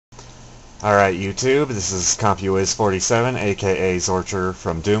Alright YouTube, this is CompuWiz47 aka Zorcher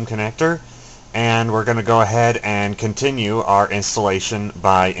from Doom Connector, and we're going to go ahead and continue our installation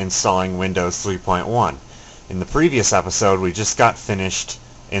by installing Windows 3.1. In the previous episode we just got finished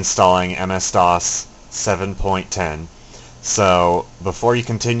installing MS-DOS 7.10, so before you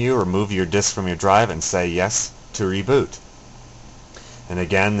continue, remove your disk from your drive and say yes to reboot. And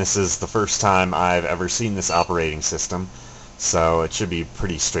again, this is the first time I've ever seen this operating system, so it should be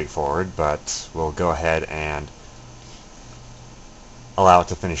pretty straightforward, but we'll go ahead and allow it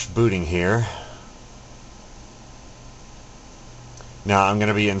to finish booting here. Now I'm going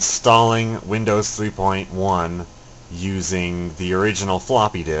to be installing Windows 3.1 using the original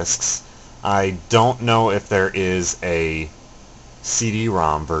floppy disks. I don't know if there is a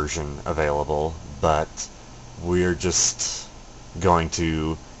CD-ROM version available, but we're just going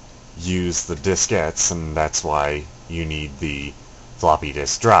to use the diskettes, and that's why you need the floppy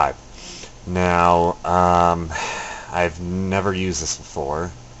disk drive. Now, I've never used this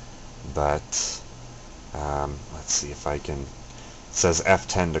before, but let's see if I can. It says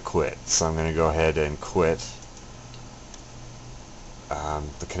F10 to quit, so I'm going to go ahead and quit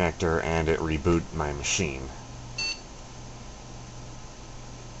the connector, and it reboot my machine.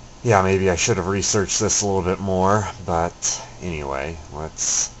 Yeah, maybe I should have researched this a little bit more, but anyway,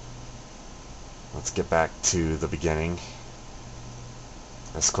 let's get back to the beginning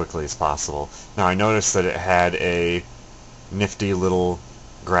as quickly as possible. Now I noticed that it had a nifty little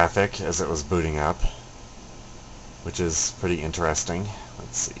graphic as it was booting up, which is pretty interesting.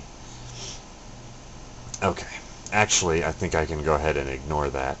 Let's see. Okay, actually I think I can go ahead and ignore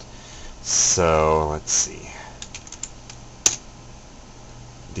that. So let's see.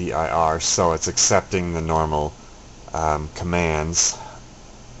 dir, so it's accepting the normal commands.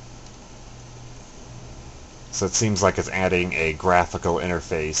 So it seems like it's adding a graphical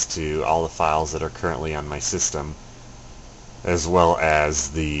interface to all the files that are currently on my system, as well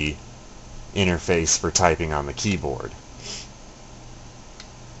as the interface for typing on the keyboard.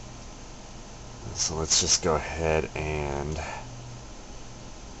 So let's just go ahead and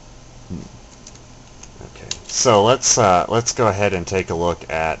okay. So let's go ahead and take a look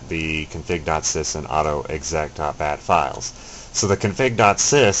at the Config.sys and Autoexec.bat files. So the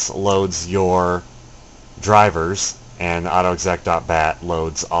Config.sys loads your drivers, and Autoexec.bat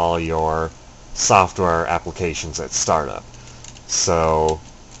loads all your software applications at startup. So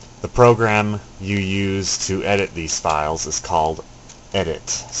the program you use to edit these files is called edit.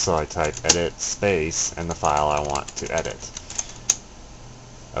 So I type edit space and the file I want to edit.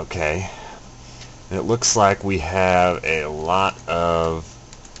 Okay. And it looks like we have a lot of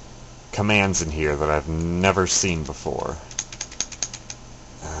commands in here that I've never seen before.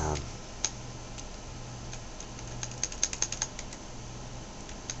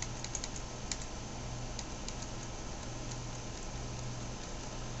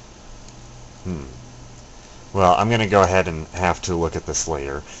 Well, I'm going to go ahead and have to look at this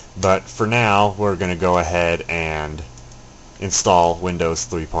later, but for now we're going to go ahead and install Windows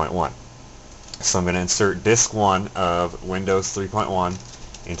 3.1. So I'm going to insert disk 1 of Windows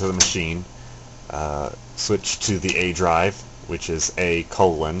 3.1 into the machine, switch to the A drive, which is A:,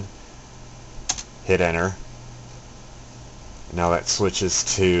 hit enter. Now that switches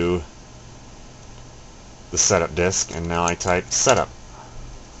to the setup disk, and now I type setup.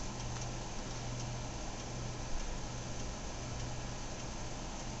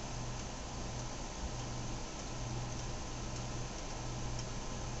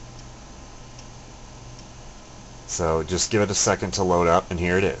 So just give it a second to load up, and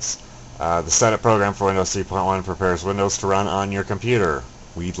here it is. The setup program for Windows 3.1 prepares Windows to run on your computer.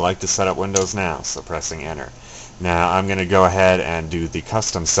 We'd like to set up Windows now, so pressing enter. Now I'm going to go ahead and do the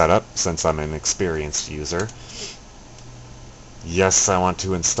custom setup since I'm an experienced user. Yes, I want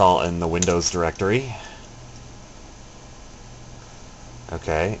to install in the Windows directory.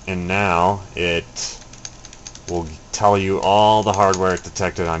 Okay, and now it will tell you all the hardware it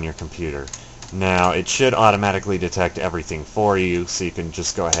detected on your computer. Now it should automatically detect everything for you, so you can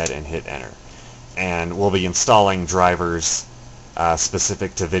just go ahead and hit enter. And we'll be installing drivers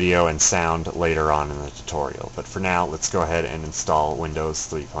specific to video and sound later on in the tutorial. But for now, let's go ahead and install Windows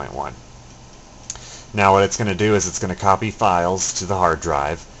 3.1. Now what it's going to do is it's going to copy files to the hard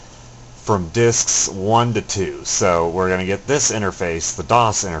drive from disks 1 to 2. So we're going to get this interface, the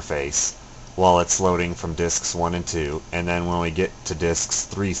DOS interface, while it's loading from disks 1 and 2, and then when we get to disks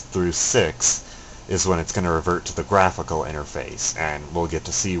 3 through 6 is when it's going to revert to the graphical interface, and we'll get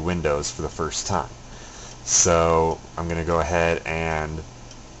to see Windows for the first time. So I'm going to go ahead and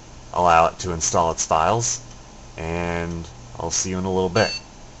allow it to install its files, and I'll see you in a little bit.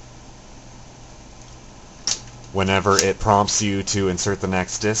 Whenever it prompts you to insert the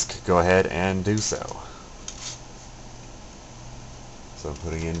next disk, go ahead and do so. So I'm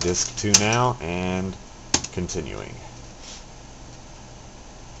putting in disk 2 now and continuing.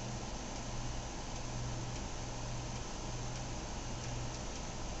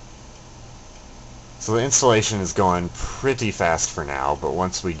 So the installation is going pretty fast for now, but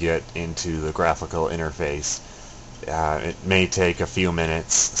once we get into the graphical interface, it may take a few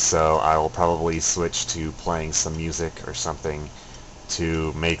minutes, so I will probably switch to playing some music or something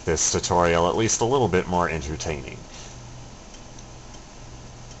to make this tutorial at least a little bit more entertaining.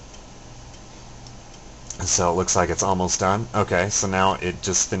 So it looks like it's almost done. Okay, so now it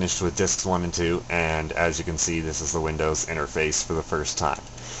just finished with disks 1 and 2, and as you can see, this is the Windows interface for the first time.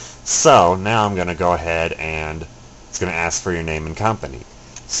 So now I'm going to go ahead and it's going to ask for your name and company.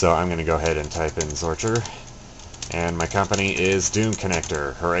 So I'm going to go ahead and type in Zorcher, and my company is Doom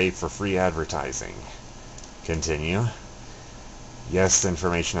Connector. Hooray for free advertising. Continue. Yes, the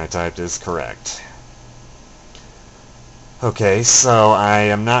information I typed is correct. Okay, so I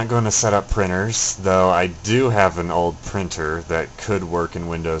am not going to set up printers, though I do have an old printer that could work in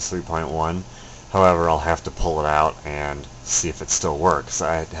Windows 3.1. However, I'll have to pull it out and see if it still works.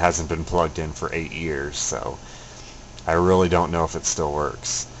 It hasn't been plugged in for 8 years, so I really don't know if it still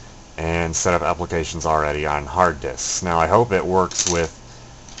works. And set up applications already on hard disks. Now I hope it works with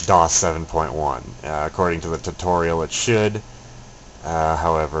DOS 7.1. According to the tutorial it should.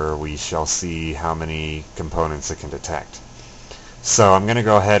 However, we shall see how many components it can detect. So I'm going to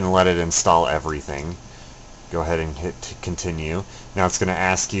go ahead and let it install everything. Go ahead and hit continue. Now it's going to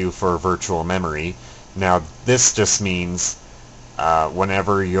ask you for virtual memory. Now this just means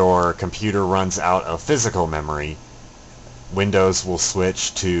whenever your computer runs out of physical memory, Windows will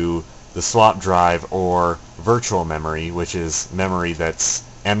switch to the swap drive or virtual memory, which is memory that's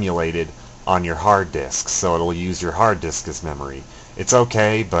emulated on your hard disk. So it'll use your hard disk as memory. It's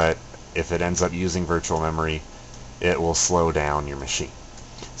okay, but if it ends up using virtual memory, it will slow down your machine.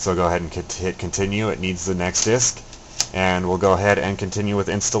 So go ahead and hit continue. It needs the next disk, and we'll go ahead and continue with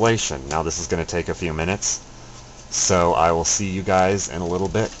installation. Now this is going to take a few minutes, so I will see you guys in a little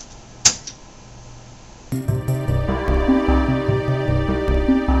bit.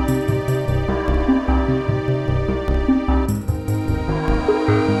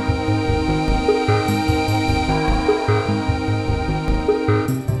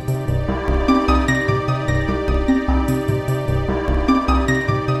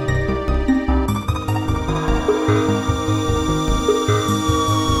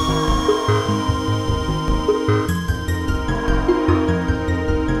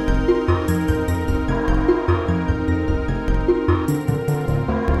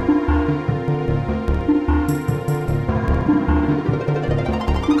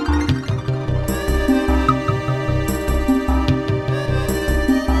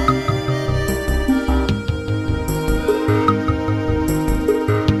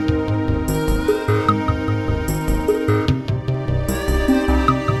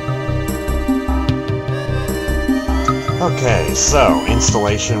 Okay, so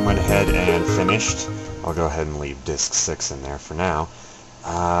installation went ahead and finished. I'll go ahead and leave disk 6 in there for now.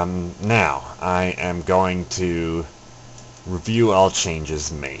 Now, I am going to review all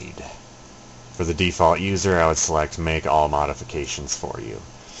changes made. For the default user, I would select Make All Modifications for you.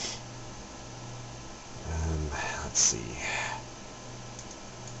 Let's see.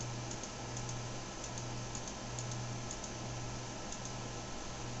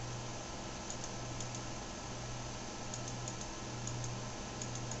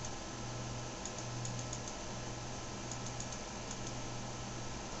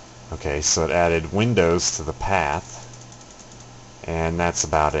 Okay, so it added Windows to the path, and that's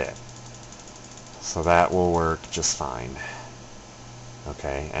about it. So that will work just fine.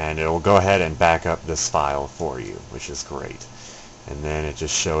 Okay, and it will go ahead and back up this file for you, which is great. And then it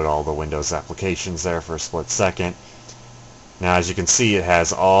just showed all the Windows applications there for a split second. Now as you can see, it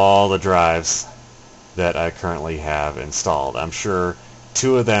has all the drives that I currently have installed. I'm sure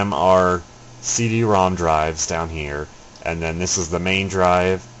 2 of them are CD-ROM drives down here, and then this is the main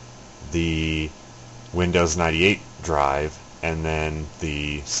drive, the Windows 98 drive, and then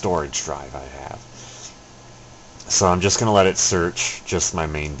the storage drive I have. So I'm just going to let it search just my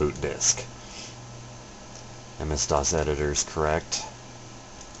main boot disk. MS-DOS editor is correct.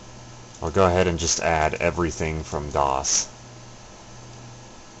 I'll go ahead and just add everything from DOS.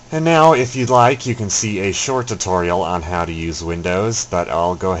 And now, if you'd like, you can see a short tutorial on how to use Windows, but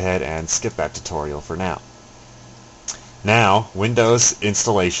I'll go ahead and skip that tutorial for now. Now, Windows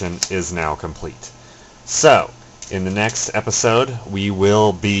installation is now complete. So, in the next episode, we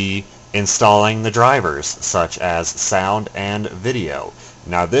will be installing the drivers, such as sound and video.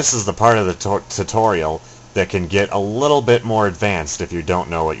 Now this is the part of the tutorial that can get a little bit more advanced if you don't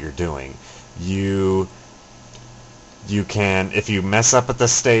know what you're doing. You can, if you mess up at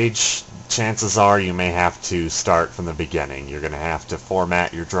this stage, chances are you may have to start from the beginning. You're going to have to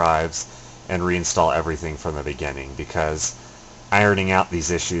format your drives and reinstall everything from the beginning, because ironing out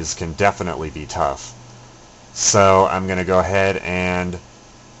these issues can definitely be tough. So I'm going to go ahead and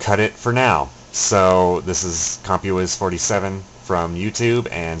cut it for now. So this is CompuWiz47 from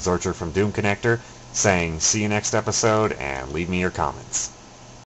YouTube and Zorcher from Doom Connector saying see you next episode, and leave me your comments.